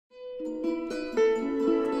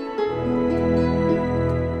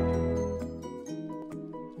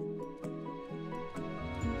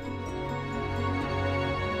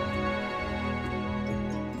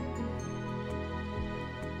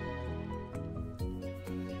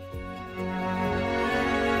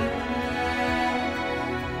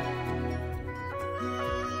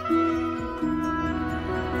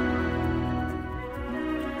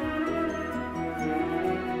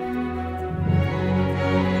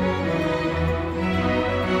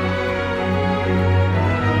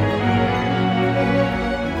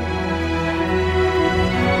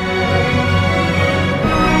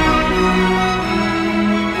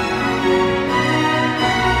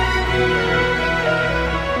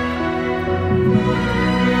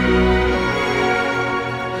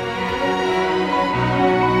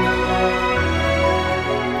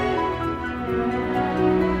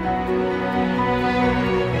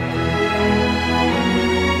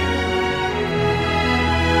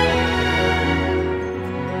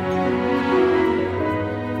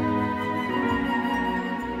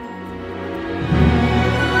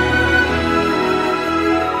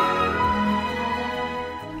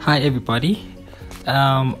Hi everybody,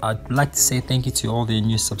 I'd like to say thank you to all the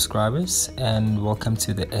new subscribers and welcome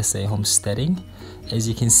to the SA Homesteading. As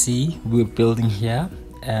you can see, we're building here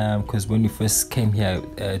because when we first came here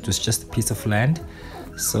it was just a piece of land,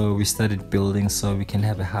 so we started building so we can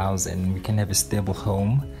have a house and we can have a stable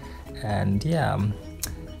home. And yeah,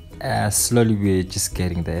 slowly we're just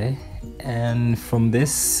getting there, and from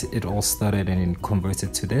this it all started and it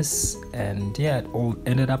converted to this, and yeah, it all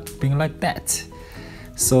ended up being like that.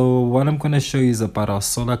 So what I'm going to show you is about our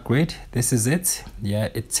solar grid. This is it. Yeah,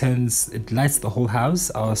 it lights the whole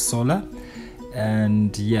house, our solar,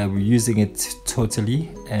 and yeah, we're using it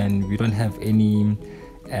totally, and we don't have any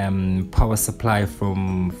power supply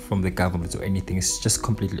from the government or anything. It's just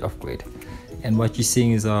completely off grid. And what you're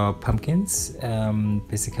seeing is our pumpkins.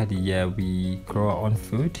 Basically, yeah, we grow our own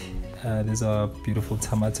food. These are beautiful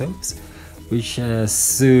tomatoes, which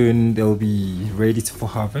soon they'll be ready for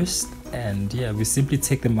harvest. And yeah, we simply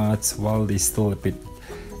take them out while they're still a bit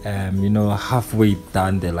halfway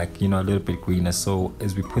done. They're like, a little bit greener. So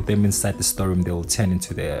as we put them inside the storeroom, they'll turn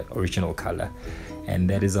into their original color. And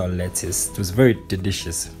that is our lettuce. It was very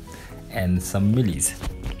delicious. And some millies.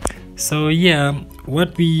 So yeah,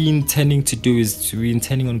 what we're intending to do is we're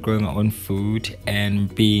intending on growing our own food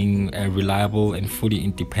and being reliable and fully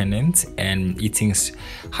independent and eating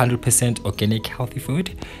 100% organic healthy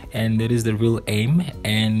food, and that is the real aim,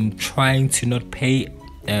 and trying to not pay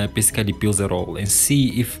basically bills at all, and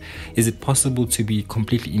see if is it possible to be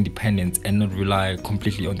completely independent and not rely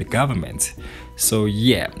completely on the government. So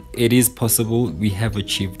yeah, it is possible. We have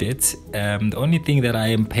achieved it. The only thing that I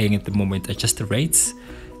am paying at the moment are just the rates,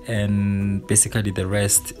 and basically the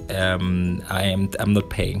rest I'm not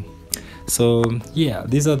paying. So yeah,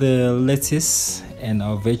 these are the lettuce and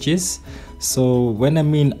our veggies. So when I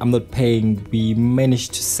mean I'm not paying, we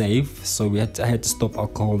managed to save. So I had to stop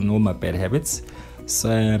alcohol and all my bad habits, so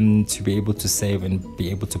to be able to save and be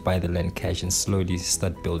able to buy the land cash and slowly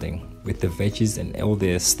start building with the veggies and all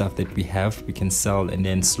the stuff that we have, we can sell, and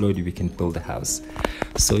then slowly we can build a house.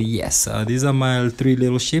 So yes, these are my 3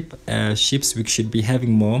 little sheep. We should be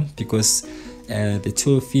having more because the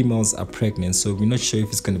 2 females are pregnant, so we're not sure if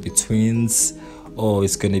it's going to be twins or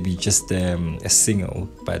it's going to be just a single.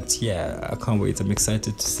 But yeah, I can't wait. I'm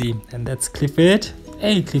excited to see. And that's Clifford.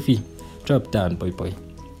 Hey Cliffy, drop down, boy.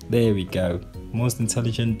 There we go. Most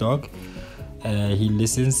intelligent dog. He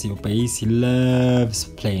listens, he obeys, he loves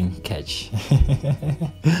playing catch.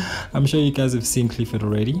 I'm sure you guys have seen Clifford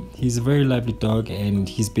already. He's a very lively dog, and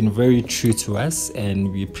he's been very true to us,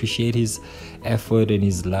 and we appreciate his effort and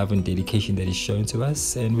his love and dedication that he's shown to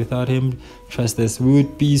us. And without him, trust us, we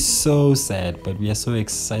would be so sad. But we are so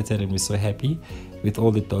excited and we're so happy with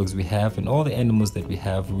all the dogs we have and all the animals that we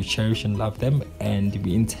have. We cherish and love them, and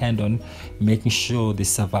we intend on making sure they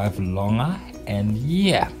survive longer. And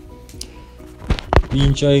yeah, we're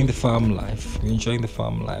enjoying the farm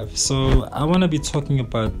life. So I want to be talking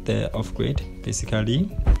about the off-grid. Basically,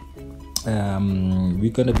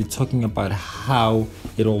 we're going to be talking about how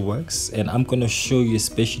it all works, and I'm going to show you,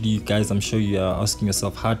 especially you guys, I'm sure you are asking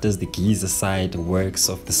yourself, how does the geyser side works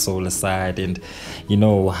of the solar side, and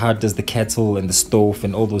how does the kettle and the stove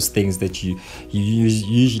and all those things that you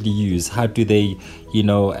usually use, how do they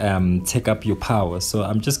take up your power? So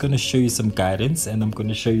I'm just going to show you some guidance, and I'm going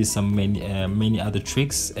to show you some many other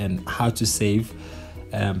tricks and how to save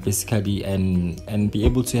basically and be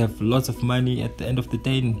able to have lots of money at the end of the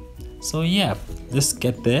day. So yeah, let's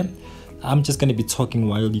get there. I'm just going to be talking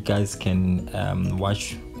while you guys can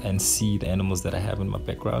watch and see the animals that I have in my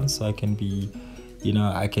background, so I can be, you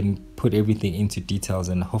know, I can put everything into details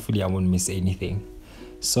and hopefully I won't miss anything.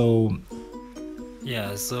 So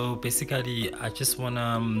yeah, so basically I just want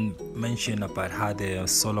to mention about how the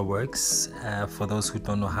solar works, for those who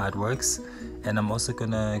don't know how it works, and I'm also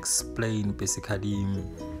gonna explain basically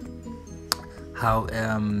how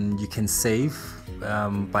you can save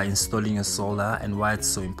by installing a solar, and why it's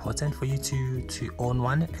so important for you to own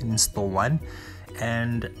one and install one.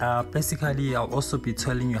 And basically I'll also be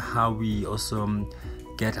telling you how we also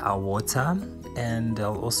get our water, and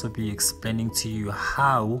I'll also be explaining to you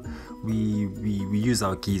how we use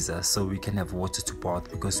our geyser so we can have water to bath,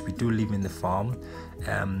 because we do live in the farm.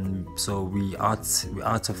 So we're out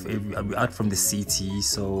from the city,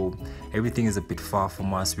 so everything is a bit far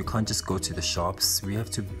from us. We can't just go to the shops. We have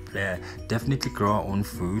to definitely grow our own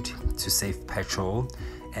food to save petrol,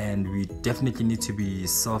 and we definitely need to be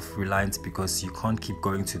self-reliant, because you can't keep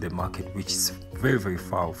going to the market, which is very, very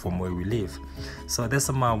far from where we live. So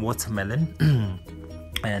that's my watermelon.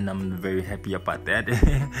 And I'm very happy about that.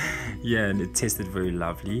 Yeah, and it tasted very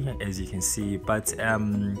lovely, as you can see. But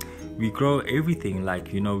we grow everything,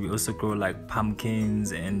 like, you know, we also grow like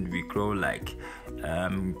pumpkins, and we grow like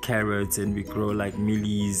carrots, and we grow like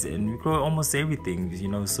millies, and we grow almost everything, you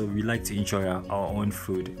know. So we like to enjoy our own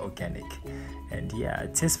food, organic. And yeah,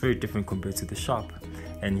 it tastes very different compared to the shop.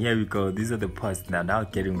 And here we go, these are the pots now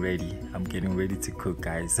getting ready. I'm getting ready to cook,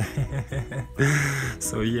 guys.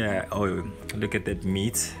 So yeah, oh, look at that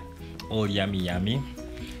meat, all yummy.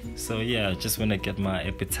 So yeah, I just want to get my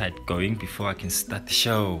appetite going before I can start the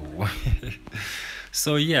show.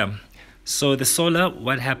 So yeah, so the solar,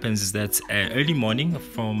 what happens is that early morning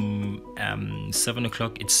from 7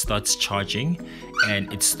 o'clock it starts charging,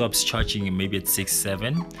 and it stops charging maybe at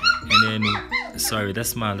 6-7, and then, sorry,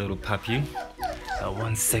 that's my little puppy.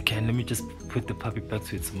 1 second, let me just put the puppy back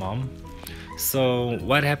to its mom. So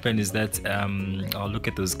what happened is that I'll look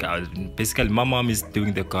at those guys. Basically my mom is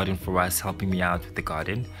doing the garden for us, helping me out with the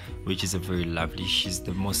garden, which is a very lovely, she's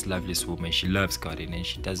the most loveliest woman. She loves gardening and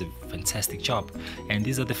she does a fantastic job. And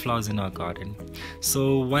these are the flowers in our garden.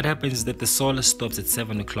 So what happens is that the solar stops at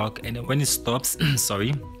 7 o'clock, and when it stops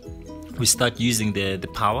sorry, we start using the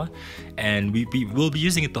power, and we'll be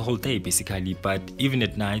using it the whole day basically, but even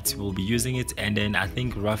at night we'll be using it. And then I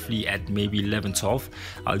think roughly at maybe 11-12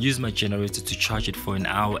 I'll use my generator to charge it for an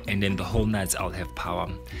hour, and then the whole night I'll have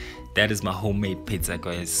power. That is my homemade pizza,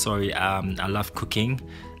 guys. Sorry, I love cooking.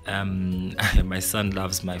 My son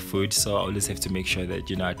loves my food, so I always have to make sure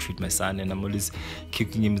that, you know, I treat my son, and I'm always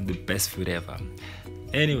cooking him the best food ever.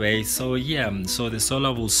 Anyway, so yeah, so the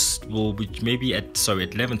solar will be maybe at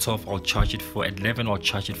 11-12 I'll charge it for, at 11 I'll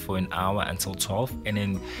charge it for an hour until 12, and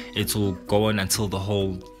then it will go on until the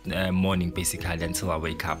whole morning basically, until I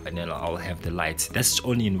wake up, and then I'll have the lights. That's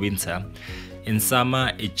only in winter. In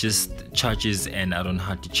summer it just charges, and I don't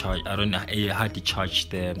hardly charge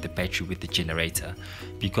the battery with the generator,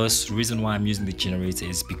 because the reason why I'm using the generator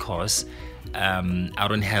is because I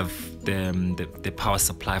don't have the power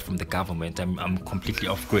supply from the government. I'm completely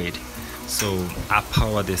off grid, so I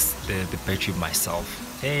power the battery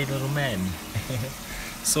myself. Hey little man.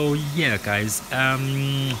 So yeah guys,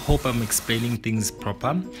 hope I'm explaining things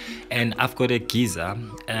proper. And I've got a geyser,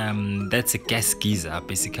 that's a gas geyser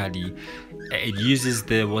basically. It uses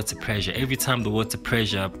the water pressure. Every time the water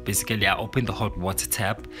pressure, basically I open the hot water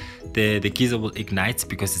tap, the geyser will ignite,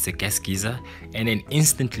 because it's a gas geyser, and then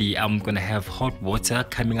instantly I'm gonna have hot water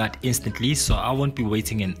coming out instantly. So I won't be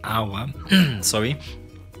waiting an hour sorry,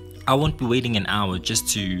 I won't be waiting an hour just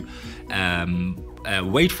to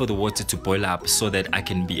wait for the water to boil up so that I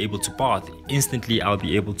can be able to bath. Instantly I'll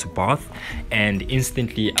be able to bath, and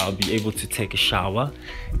instantly I'll be able to take a shower,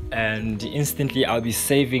 and instantly I'll be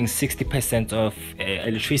saving 60% of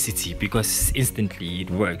electricity, because instantly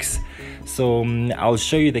it works. So I'll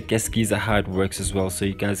show you the gas geyser, how it works as well, so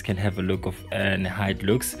you guys can have a look of and how it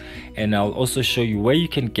looks. And I'll also show you where you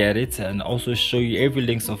can get it, and also show you every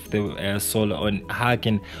links of the solar, on how I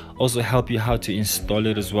can also help you how to install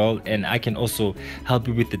it as well. And I can also help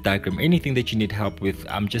you with the diagram. Anything that you need help with,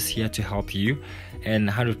 I'm just here to help you, and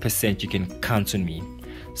 100% you can count on me.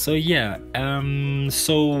 So yeah,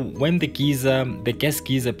 so when the gas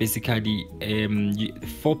geyser basically,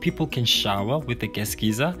 4 people can shower with the gas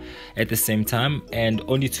geyser at the same time, and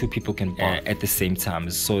only 2 people can bath at the same time.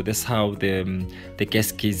 So that's how the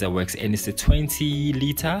gas geyser works, and it's a 20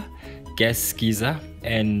 liter gas geyser,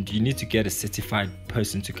 and you need to get a certified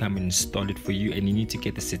person to come and install it for you, and you need to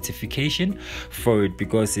get the certification for it,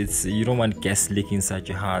 because you don't want gas leak inside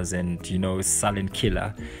your house and it's silent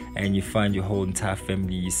killer and you find your whole entire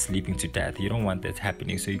family sleeping to death. You don't want that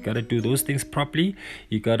happening. So you gotta do those things properly.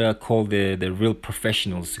 You gotta call the real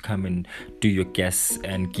professionals to come and do your gas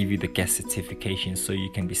and give you the gas certification so you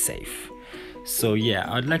can be safe. So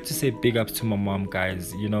yeah, I'd like to say big ups to my mom,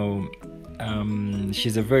 guys.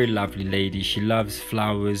 She's a very lovely lady. She loves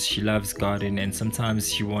flowers, she loves garden, and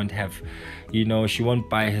sometimes she won't have, she won't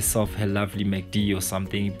buy herself her lovely McD or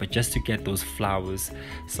something, but just to get those flowers.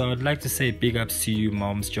 So I'd like to say big ups to you,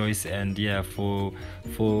 Moms Joyce, and yeah, for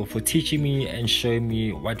teaching me and showing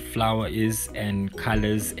me what flower is and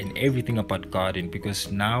colors and everything about garden,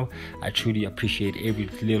 because now I truly appreciate every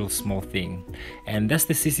little small thing. And that's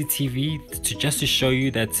the CCTV, just to show you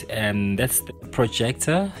that that's the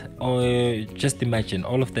projector. Or just imagine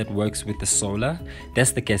all of that works with the solar.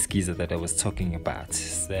 That's the gas geyser that I was talking about,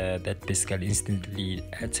 that basically instantly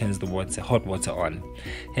turns the hot water on.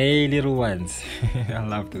 Hey little ones. I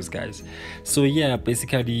love those guys. So yeah,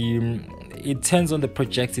 basically it turns on the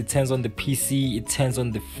projector, it turns on the PC, it turns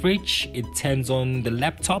on the fridge, it turns on the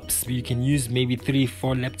laptops. You can use maybe 3-4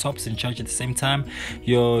 laptops and charge at the same time.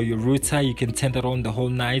 Your router, you can turn that on the whole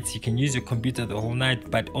night. You can use your computer the whole night,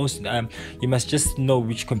 but also you must just know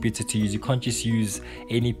which computer to use. You can't just use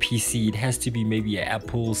any PC. It has to be maybe an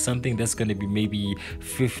Apple, something that's going to be maybe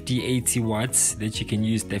 50-80 watts that you can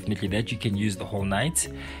use, definitely that you can use the whole night.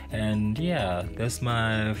 And yeah, that's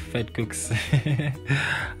my fat cooks.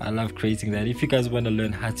 I love creating that. If you guys want to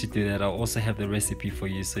learn how to do that, I'll also have the recipe for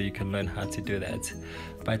you so you can learn how to do that.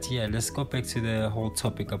 But yeah, let's go back to the whole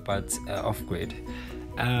topic about off-grid.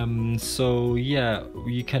 So yeah,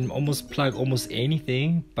 you can almost plug almost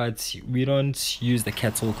anything, but we don't use the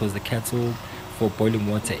kettle, because the kettle for boiling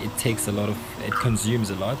water, it consumes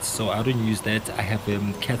a lot. So I don't use that. I have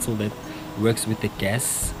a kettle that works with the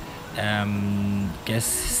gas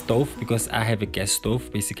stove, because I have a gas stove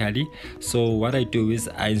basically. So what I do is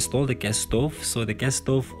I install the gas stove. So the gas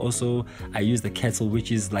stove, also I use the kettle,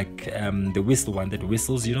 which is like the whistle one that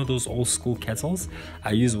whistles, those old school kettles.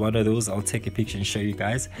 I use one of those. I'll take a picture and show you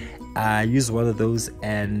guys. I use one of those,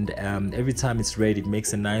 and every time it's ready, it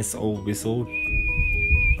makes a nice old whistle,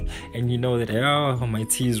 and you know that, oh, my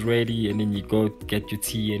tea is ready. And then you go get your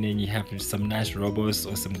tea, and then you have some nice robust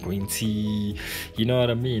or some green tea, you know what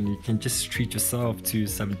I mean. You can just treat yourself to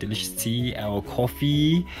some delicious tea or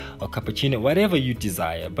coffee or cappuccino, whatever you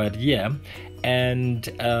desire. But yeah, and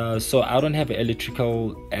so I don't have an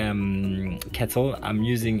electrical kettle. I'm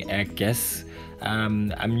using a gas.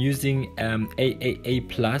 I'm using a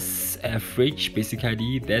plus fridge,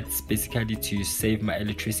 basically. That's basically to save my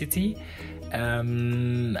electricity.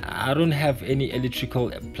 I don't have any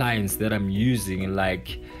electrical appliance that I'm using,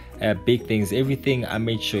 like big things. Everything I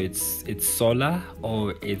made sure it's solar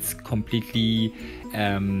or it's completely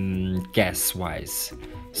gas wise.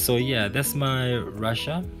 So yeah, that's my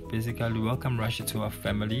Russia. Basically, welcome Russia to our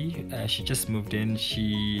family. She just moved in.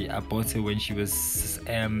 I bought her when she was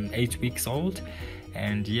 8 weeks old,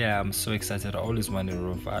 and yeah, I'm so excited. I always wanted a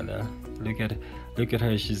Rottweiler. Look at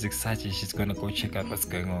her. She's excited. She's gonna go check out what's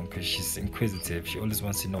going on, because she's inquisitive. She always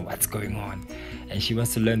wants to know what's going on, and she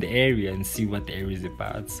wants to learn the area and see what the area is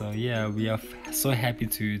about. So yeah, we are so happy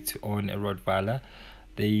to own a Rottweiler.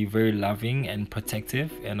 They're very loving and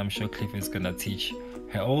protective, and I'm sure Cliff is gonna teach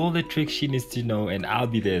her all the tricks she needs to know, and I'll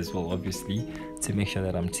be there as well, obviously, to make sure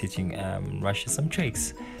that I'm teaching Russia some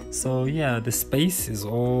tricks. So yeah, the space is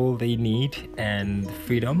all they need, and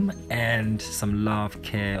freedom and some love,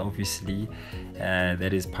 care, obviously,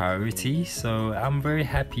 that is priority. So I'm very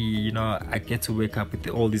happy, I get to wake up with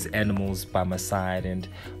all these animals by my side, and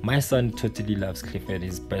my son totally loves Clifford,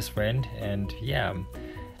 his best friend. And yeah,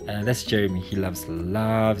 that's Jeremy. He loves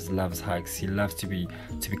hugs. He loves to be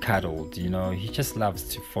cuddled. He just loves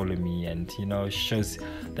to follow me, and shows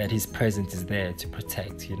that his presence is there to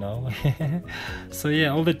protect. So yeah,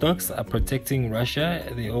 all the dogs are protecting Russia.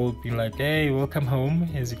 They all be like, hey, welcome home,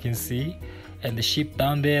 as you can see. And the sheep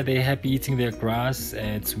down there, they're happy eating their grass.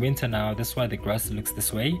 It's winter now, that's why the grass looks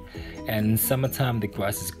this way, and summertime the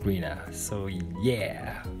grass is greener. So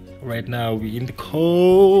yeah, right now we're in the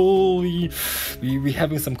cold. We're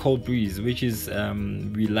having some cold breeze, which is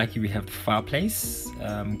we're lucky we have the fireplace.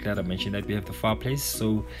 I'm glad I mentioned that we have the fireplace.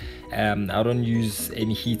 So I don't use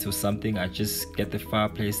any heat or something. I just get the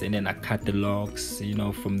fireplace, and then I cut the logs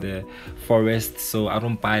from the forest. So I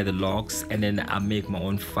don't buy the logs, and then I make my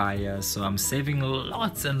own fire. So I'm saving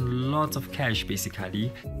lots and lots of cash,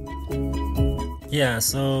 basically. Yeah,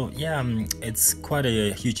 so yeah, it's quite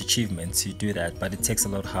a huge achievement to do that, but it takes a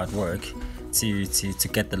lot of hard work to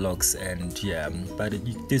get the logs, and yeah, but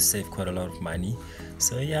you do save quite a lot of money.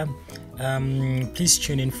 So yeah, please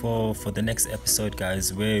tune in for the next episode,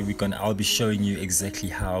 guys, where I'll be showing you exactly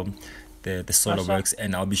how the solar works,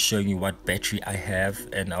 and I'll be showing you what battery I have,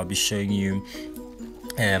 and I'll be showing you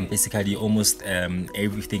basically almost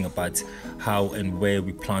everything about how and where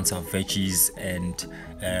we plant our veggies, and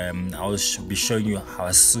I'll be showing you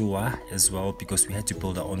our sewer as well, because we had to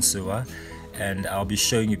build our own sewer, and I'll be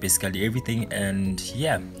showing you basically everything. And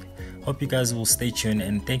yeah, hope you guys will stay tuned,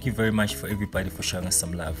 and thank you very much for everybody for showing us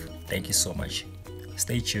some love. Thank you so much.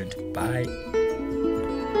 Stay tuned. Bye.